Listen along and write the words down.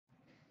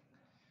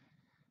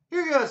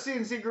go.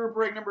 CNC group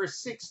break number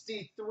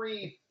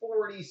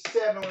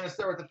 6347. We're going to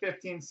start with the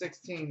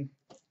 15-16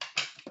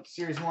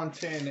 Series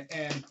 110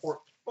 and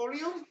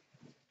portfolio.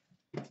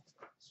 So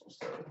we'll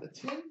start with the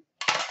tin.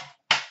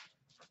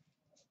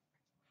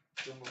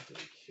 Then we'll do the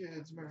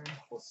kids, Mary and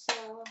Jose.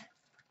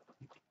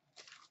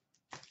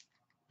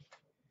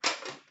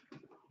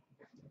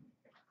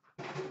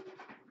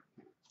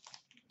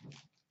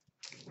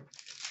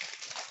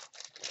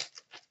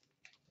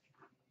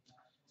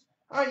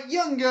 All right,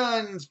 Young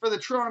Guns for the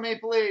Toronto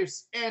Maple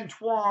Leafs,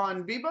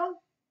 Antoine Bibeau.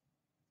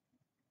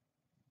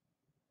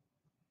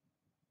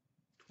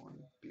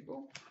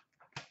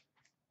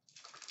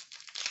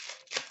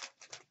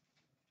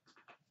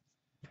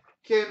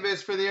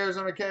 Canvas for the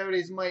Arizona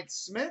Coyotes, Mike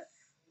Smith.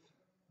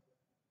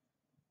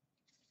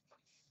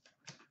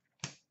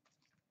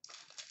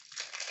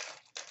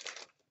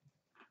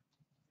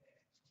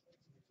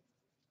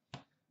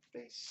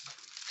 Base.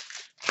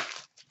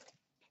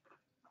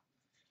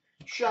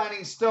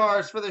 Shining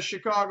Stars for the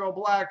Chicago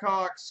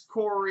Blackhawks,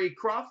 Corey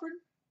Crawford.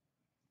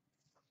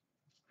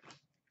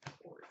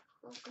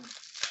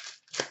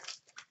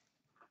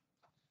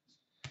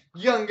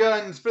 Young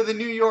Guns for the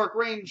New York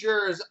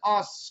Rangers,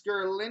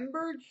 Oscar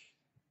Lindbergh.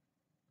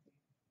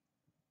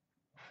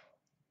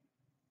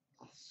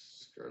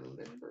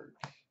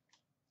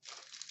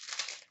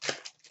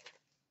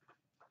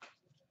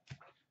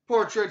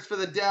 Portraits for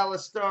the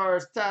Dallas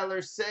Stars,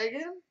 Tyler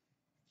Seguin.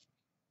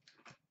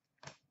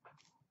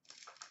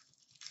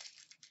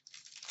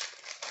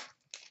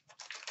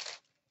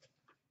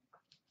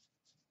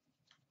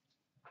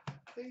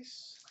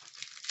 Base.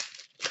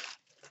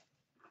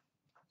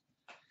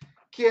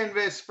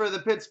 Canvas for the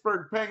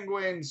Pittsburgh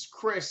Penguins,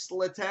 Chris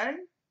Letang.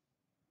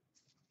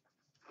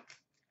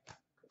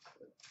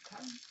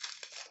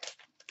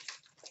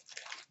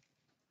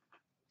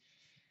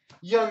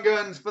 Young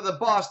Guns for the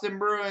Boston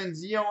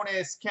Bruins,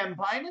 Jonas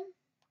Kemppainen.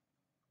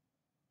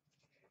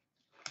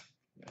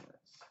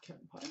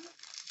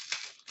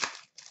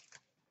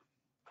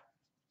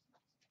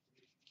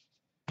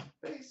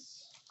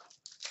 Base.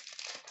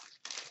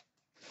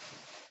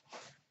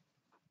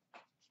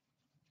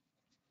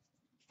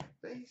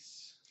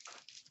 Base.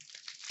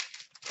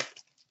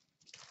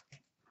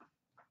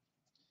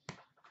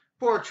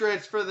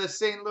 Portraits for the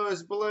St.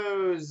 Louis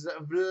Blues,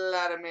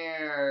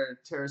 Vladimir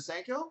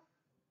Tarasenko.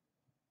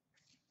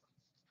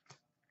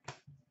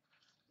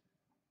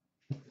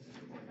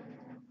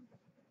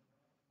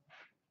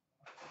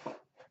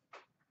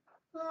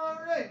 All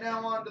right,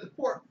 now on to the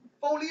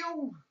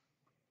portfolio.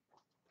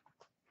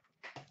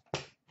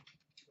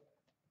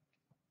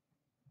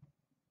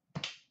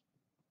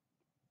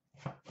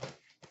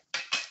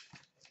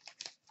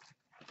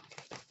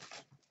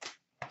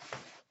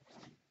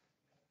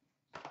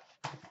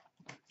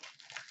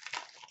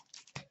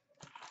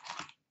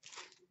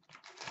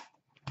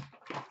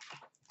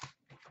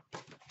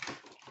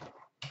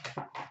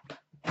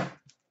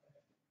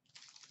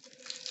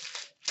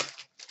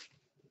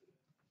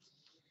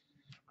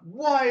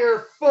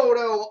 Wire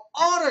photo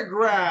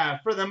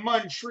autograph for the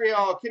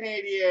Montreal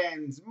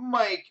Canadiens,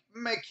 Mike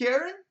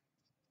McCarron.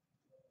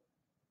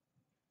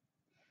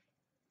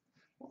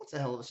 Well, that's a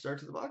hell of a start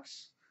to the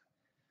box.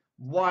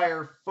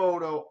 Wire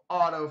photo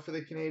auto for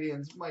the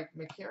Canadiens, Mike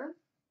McCarron.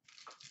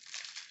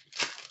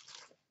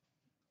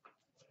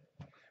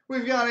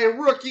 We've got a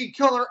rookie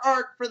color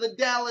art for the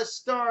Dallas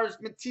Stars,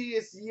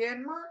 Matthias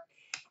Janmark.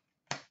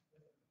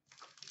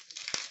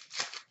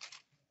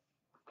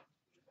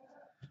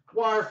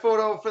 Wire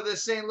photo for the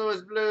St.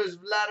 Louis Blues,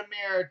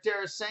 Vladimir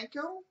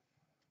Tarasenko.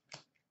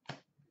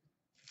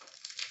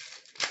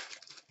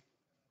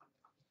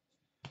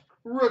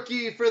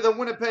 Rookie for the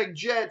Winnipeg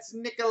Jets,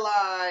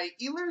 Nikolai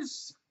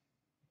Ehlers.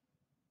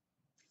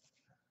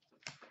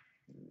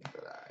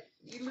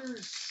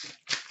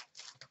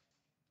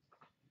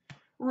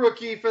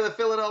 Rookie for the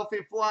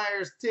Philadelphia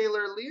Flyers,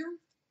 Taylor Lear.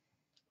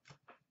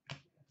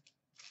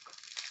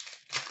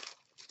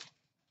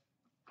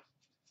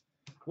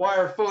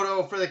 Wire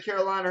photo for the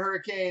Carolina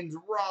Hurricanes,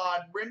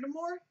 Rod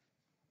Brindamore.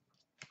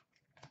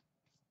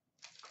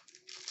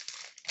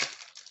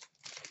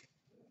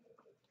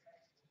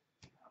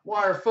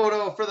 Wire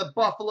photo for the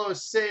Buffalo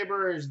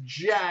Sabres,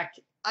 Jack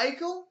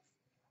Eichel.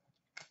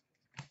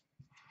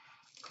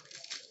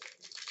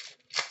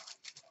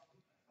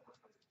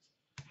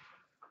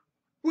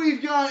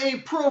 We've got a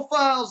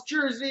profiles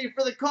jersey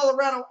for the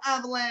Colorado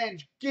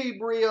Avalanche,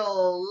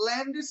 Gabriel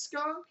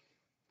Landeskog.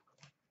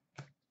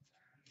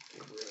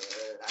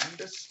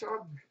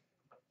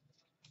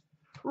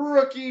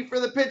 Rookie for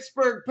the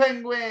Pittsburgh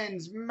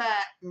Penguins,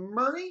 Matt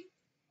Murray.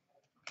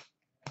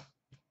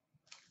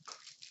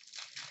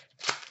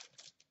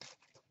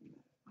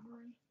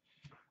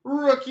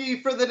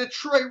 Rookie for the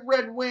Detroit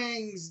Red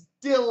Wings,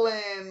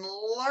 Dylan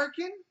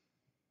Larkin.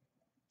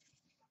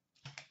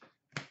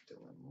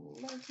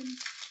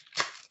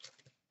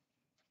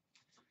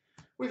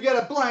 We've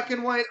got a black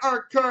and white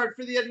art card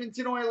for the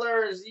Edmonton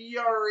Oilers,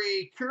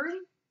 Yari Curry.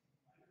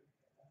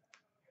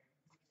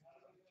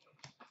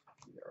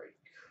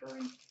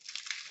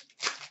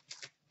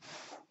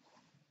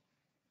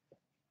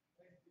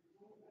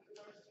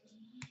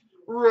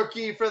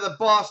 Rookie for the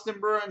Boston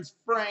Bruins,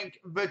 Frank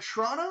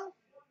Vetrano.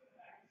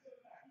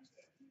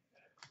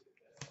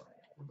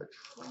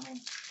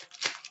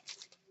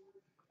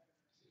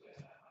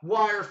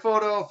 Wire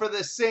photo for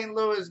the St.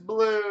 Louis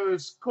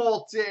Blues,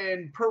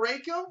 Colton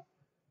Parayko.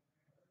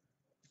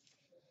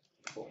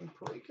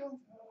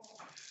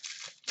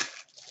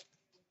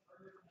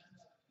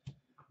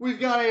 We've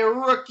got a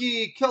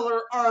rookie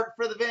color art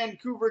for the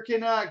Vancouver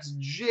Canucks,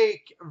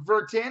 Jake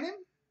Virtanen.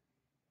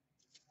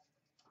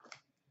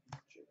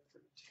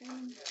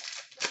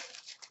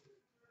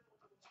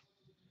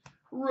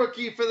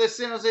 Rookie for the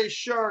San Jose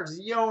Sharks,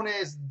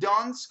 Jonas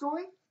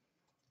Donskoy.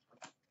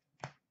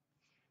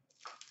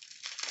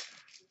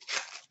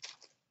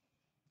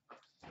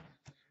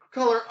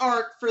 Color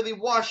art for the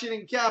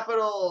Washington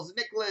Capitals,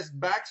 Nicholas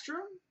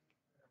Backstrom.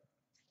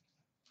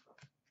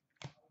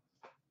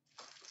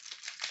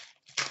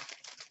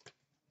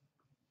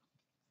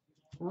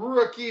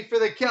 Rookie for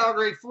the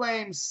Calgary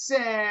Flames,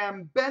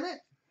 Sam Bennett.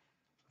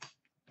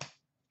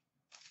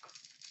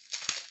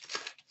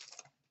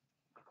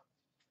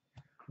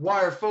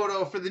 Wire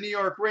photo for the New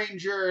York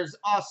Rangers,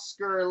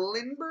 Oscar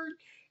Lindbergh.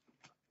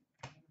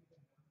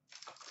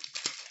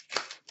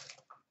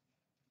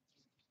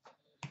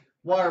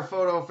 Wire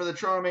photo for the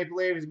Toronto Maple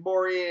Leafs,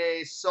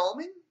 Borje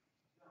Salming.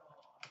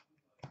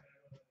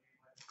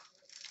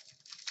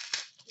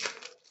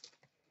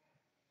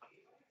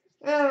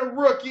 And a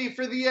rookie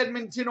for the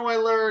Edmonton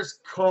Oilers,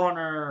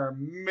 Connor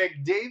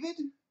McDavid.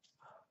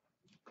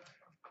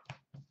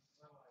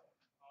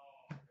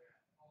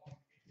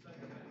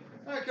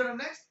 All right, coming up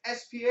next,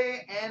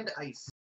 SPA and Ice.